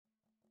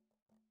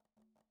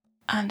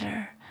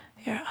Under,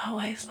 you're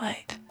always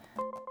light.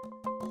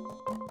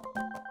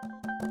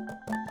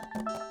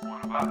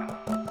 What about it?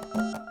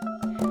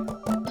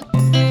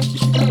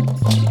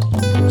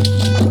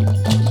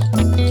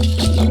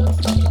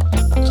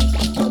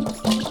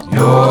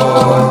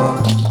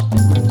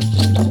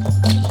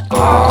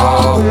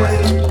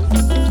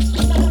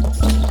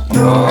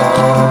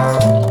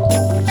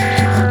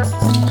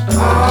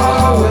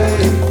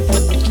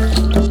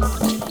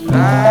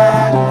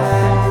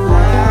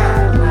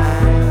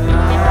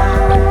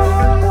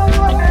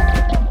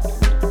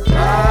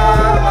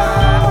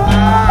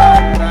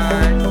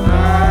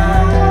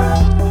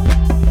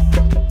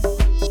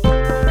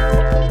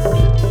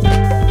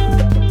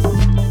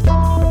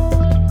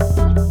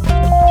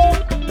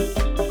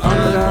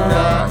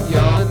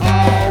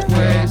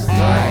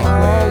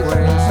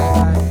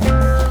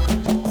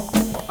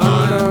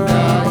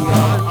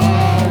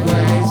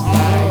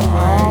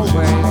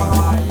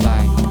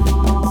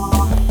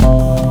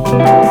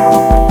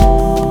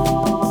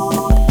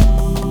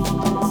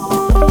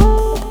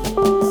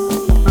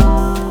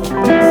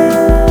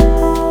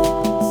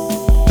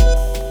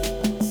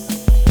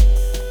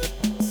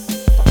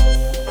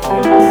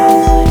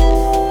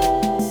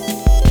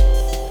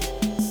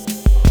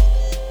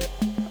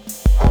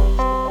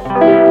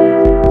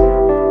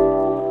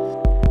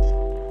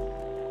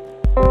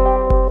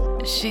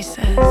 She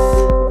says,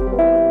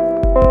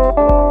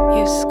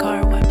 use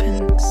scar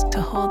weapons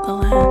to hold the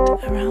land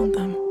around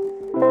them.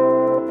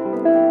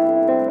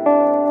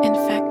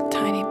 Infect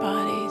tiny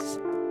bodies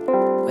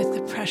with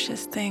the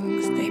precious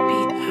things they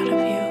beat out of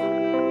you.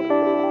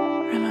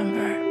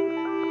 Remember,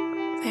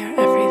 they are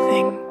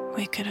everything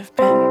we could have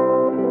been.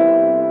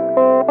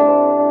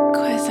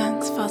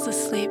 Quiescence falls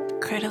asleep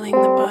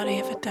cradling the body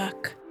of a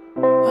duck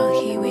while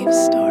he weaves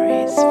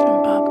stories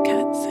from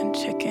bobcats and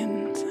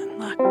chickens and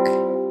luck.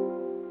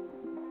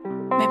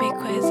 Maybe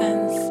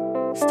Quiescence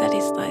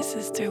steady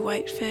slices through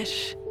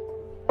whitefish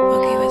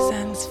while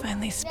Quiescence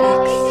finally speaks.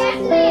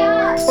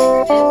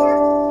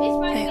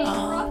 They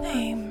all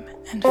aim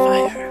and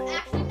fire.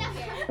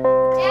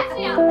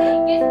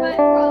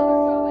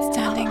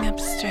 Standing up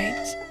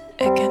straight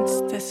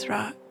against this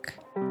rock,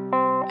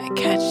 I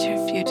catch your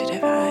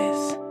fugitive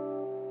eyes.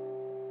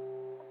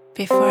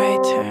 Before I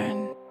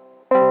turn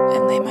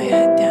and lay my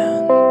head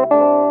down,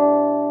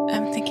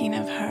 I'm thinking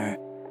of her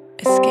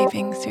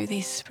escaping through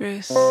these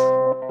spruce,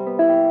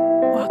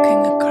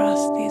 walking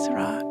across these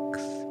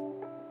rocks,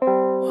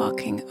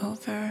 walking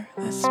over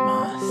this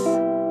moss.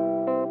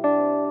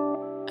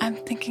 I'm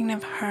thinking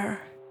of her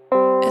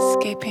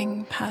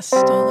escaping past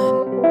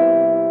stolen,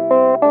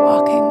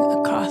 walking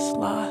across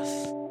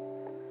loss,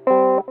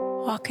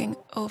 walking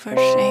over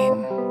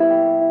shame,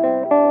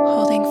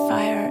 holding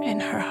fire in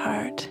her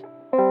heart,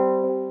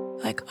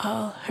 like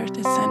all her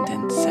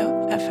descendants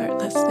so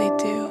effortlessly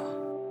do.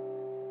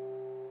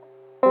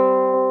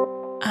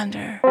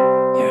 Under,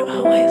 you're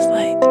always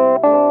light.